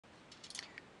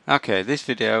Okay, this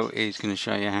video is going to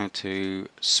show you how to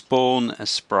spawn a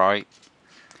sprite,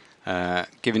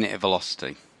 giving it a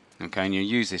velocity. Okay, and you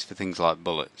use this for things like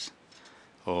bullets,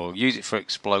 or use it for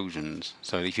explosions.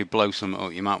 So if you blow something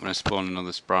up, you might want to spawn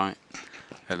another sprite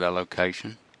at their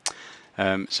location.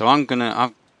 So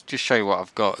I'll just show you what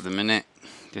I've got at the minute,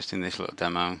 just in this little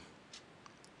demo.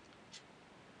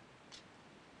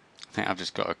 I think I've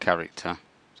just got a character.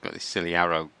 It's got this silly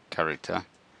arrow character.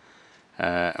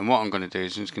 And what I'm going to do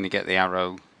is I'm just going to get the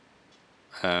arrow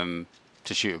to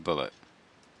shoot a bullet.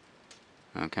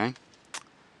 Okay,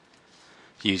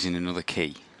 using another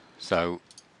key. So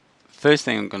first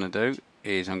thing I'm going to do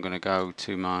is I'm going to go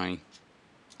to my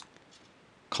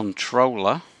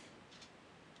controller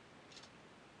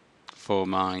for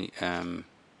my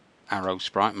arrow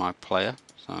sprite, my player.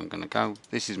 So I'm going to go,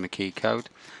 this is my key code,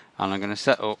 and I'm going to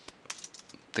set up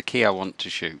the key I want to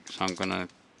shoot. So I'm going to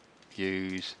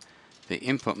use the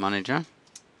input manager.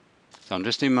 So I'm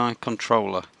just in my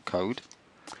controller code.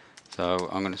 So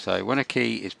I'm going to say when a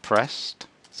key is pressed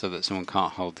so that someone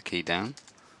can't hold the key down.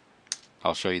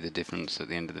 I'll show you the difference at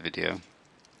the end of the video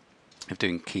of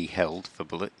doing key held for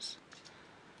bullets.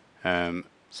 So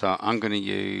I'm going to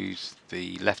use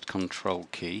the left control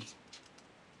key.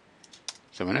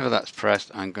 So whenever that's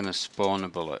pressed, I'm going to spawn a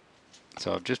bullet.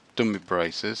 So I've just done my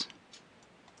braces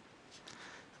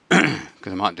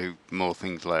because I might do more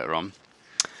things later on.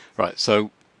 Right,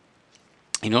 so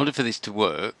in order for this to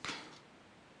work,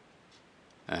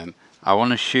 I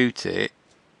want to shoot it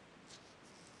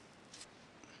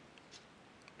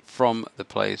from the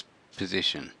player's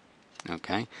position.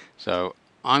 Okay, so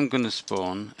I'm going to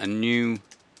spawn a new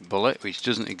bullet which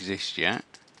doesn't exist yet,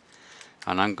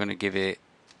 and I'm going to give it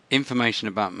information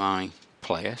about my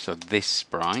player, so this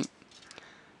sprite,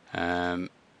 and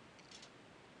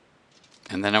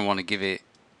then I want to give it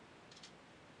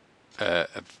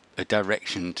a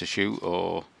direction to shoot,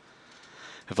 or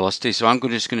a velocity. So I'm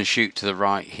just going to shoot to the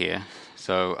right here,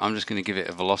 so I'm just going to give it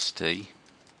a velocity.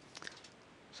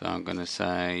 So I'm going to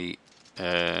say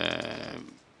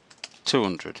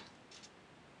 200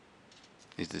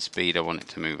 is the speed I want it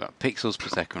to move at. Pixels per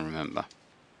second, remember.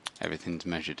 Everything's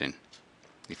measured in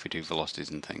if we do velocities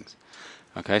and things.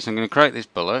 Okay, so I'm going to create this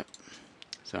bullet.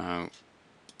 So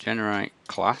generate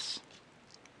class.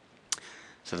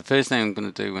 So the first thing I'm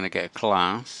going to do when I get a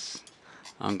class,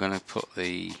 I'm going to put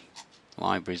the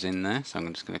libraries in there. So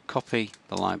I'm just going to copy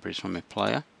the libraries from my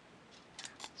player.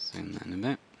 Zoom that in a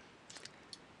bit.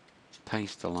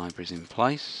 Paste the libraries in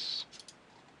place.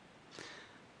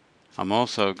 I'm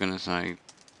also going to say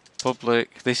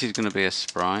public, this is going to be a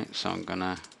sprite, so I'm going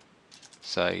to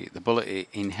say the bullet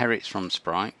inherits from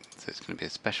sprite, so it's going to be a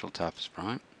special type of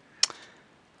sprite.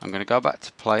 I'm going to go back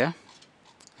to player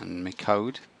and my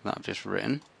code that I've just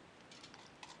written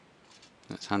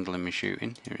that's handling my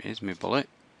shooting. Here it is, my bullet.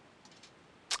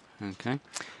 Okay,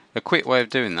 a quick way of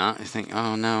doing that is think,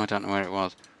 oh no, I don't know where it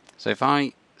was. So if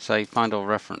I say find all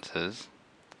references,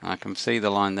 I can see the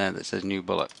line there that says new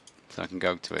bullet, so I can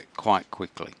go to it quite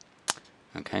quickly.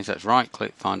 Okay, so let's right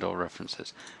click, find all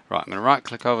references. Right, I'm going to right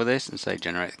click over this and say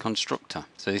generate the constructor.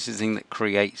 So this is the thing that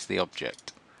creates the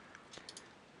object.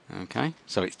 Okay,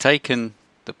 so it's taken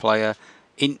the player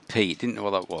int p, didn't know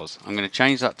what that was. I'm going to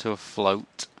change that to a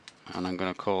float, and I'm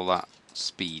going to call that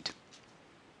speed.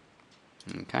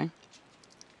 Okay.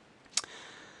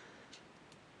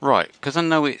 Right, because I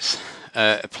know it's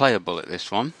a player bullet, this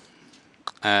one.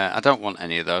 I don't want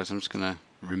any of those. I'm just going to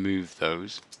remove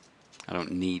those. I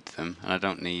don't need them, and I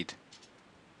don't need.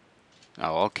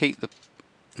 Oh, I'll keep the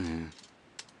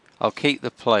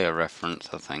player reference.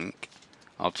 I think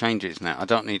I'll change it now. I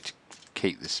don't need to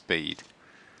keep the speed.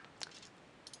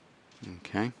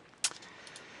 Okay.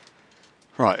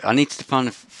 Right, I need to define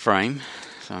a frame.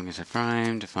 So I'm going to say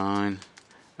frame define.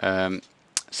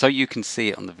 So you can see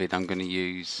it on the vid, I'm going to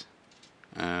use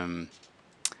the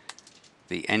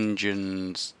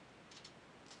engine's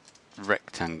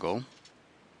rectangle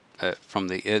from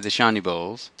the shiny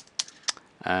balls,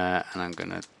 and I'm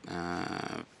going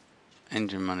to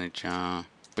engine manager.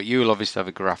 But you will obviously have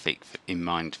a graphic in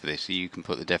mind for this, so you can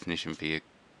put the definition for your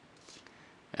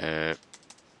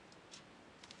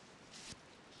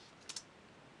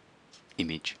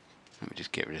image. Let me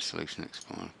just get rid of Solution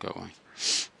Explorer. Go away.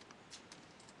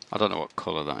 I don't know what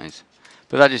colour that is,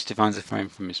 but that just defines a frame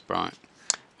from your sprite.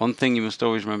 One thing you must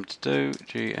always remember to do: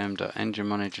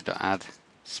 gm.enginemanager.add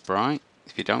sprite.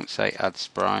 If you don't say add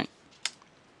sprite,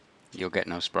 you'll get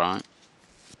no sprite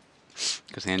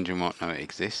because the engine won't know it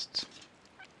exists.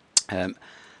 Right,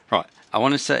 I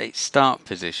want to say start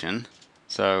position,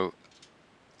 so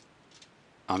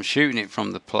I'm shooting it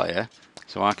from the player,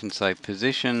 so I can say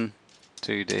position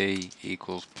 2D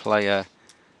equals player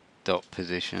dot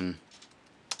position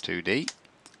 2D.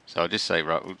 So I'll just say,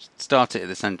 right, we'll start it at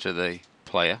the center of the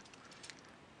player.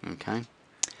 Okay.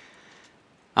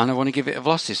 And I want to give it a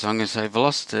velocity, so I'm going to say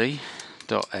velocity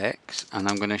dot x, and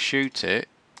I'm going to shoot it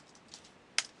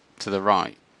to the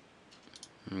right.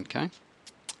 Okay.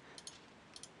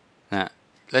 Now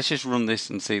let's just run this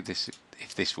and see this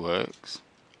if this works.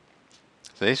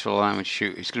 So this will allow me to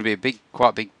shoot. It's going to be a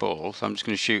quite big ball, so I'm just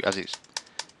going to shoot as it's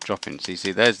dropping. So you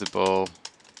see, there's the ball,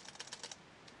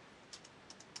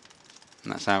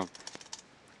 and that's how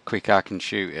quick I can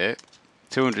shoot it.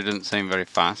 200 doesn't seem very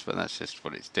fast, but that's just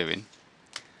what it's doing.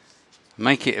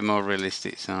 Make it a more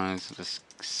realistic size. Just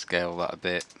scale that a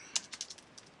bit.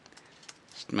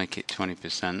 Just make it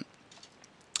 20%.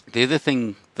 The other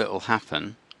thing that will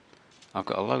happen, I've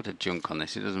got a load of junk on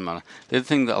this, it doesn't matter. The other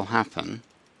thing that will happen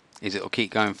is it will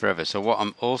keep going forever. So what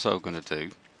I'm also going to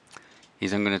do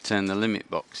is I'm going to turn the limit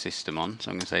box system on.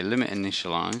 So I'm going to say limit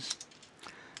initialize.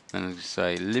 Then I'm going to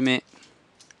say limit.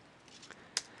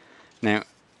 Now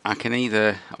I can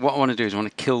either, what I want to do is I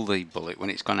want to kill the bullet when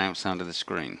it's gone outside of the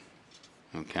screen.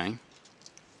 Okay.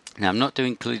 Now I'm not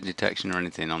doing collision detection or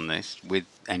anything on this with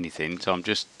anything, so I'm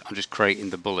just creating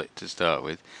the bullet to start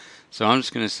with. So I'm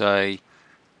just going to say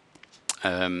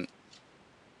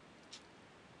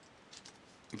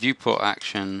viewport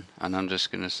action, and I'm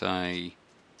just going to say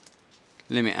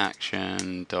limit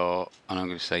action dot, and I'm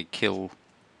going to say kill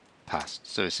past.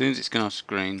 So as soon as it's gone off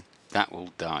screen, that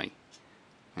will die.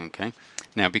 Okay.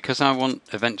 Now because I want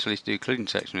eventually to do collision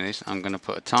detection with this, I'm going to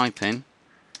put a type in,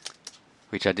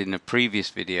 which I did in a previous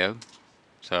video.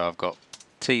 So I've got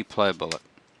T player bullet.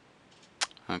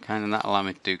 Okay, and that'll allow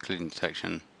me to do collision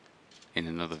detection in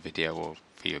another video or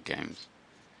for your games.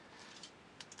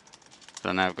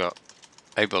 So now I've got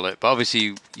a bullet, but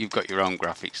obviously you've got your own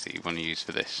graphics that you want to use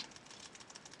for this.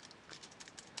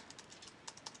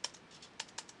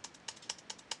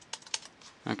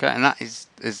 Okay, and that is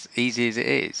as easy as it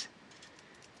is.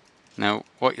 Now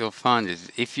what you'll find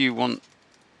is if you want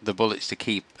the bullets to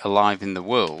keep alive in the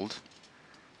world,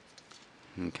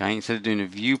 okay, instead of doing a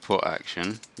viewport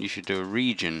action, you should do a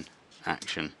region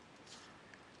action.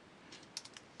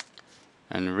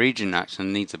 And the region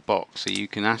action needs a box, so you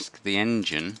can ask the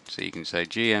engine, so you can say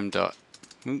gm dot,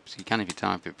 oops, you can if you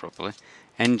type it properly,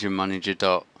 engine manager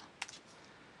dot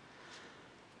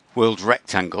world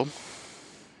rectangle,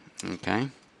 okay,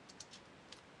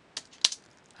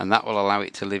 and that will allow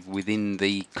it to live within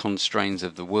the constraints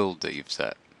of the world that you've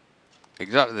set.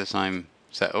 Exactly the same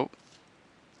setup.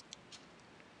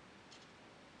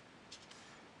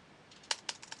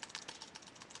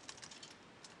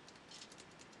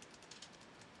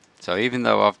 So even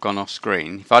though I've gone off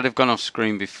screen, if I'd have gone off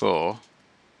screen before,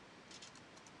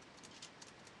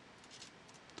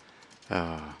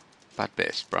 oh, bad bit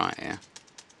of sprite here.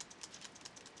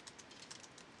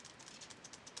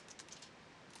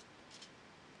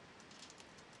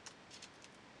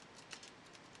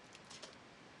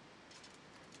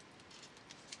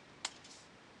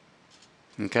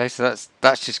 Okay, so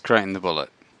that's just creating the bullet.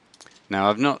 Now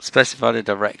I've not specified a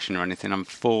direction or anything, I'm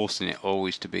forcing it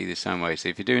always to be the same way. So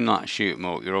if you're doing like a shoot 'em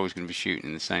up, you're always going to be shooting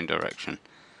in the same direction.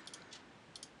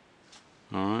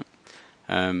 Alright,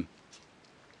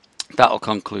 that'll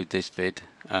conclude this vid.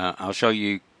 I'll show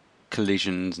you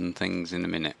collisions and things in a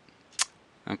minute.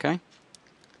 Okay,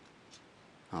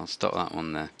 I'll stop that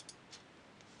one there.